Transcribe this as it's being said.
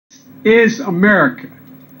is America,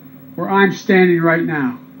 where I'm standing right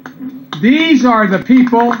now. These are the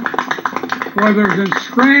people, whether it's in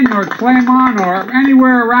Scranton or Claremont or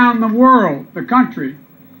anywhere around the world, the country,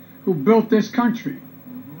 who built this country.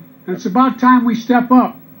 And it's about time we step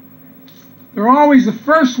up. They're always the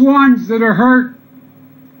first ones that are hurt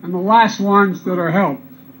and the last ones that are helped.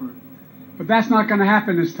 But that's not going to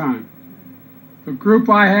happen this time. The group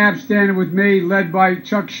I have standing with me, led by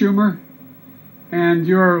Chuck Schumer, and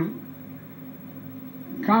your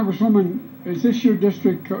Congresswoman, is this your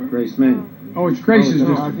district? Grace May. Oh, it's Grace's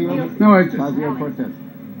district. No, it's Ocasio-Cortez.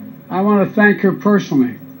 I want to thank her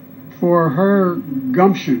personally for her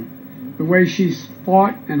gumption, the way she's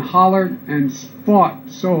fought and hollered and fought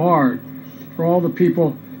so hard for all the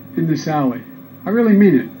people in this alley. I really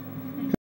mean it.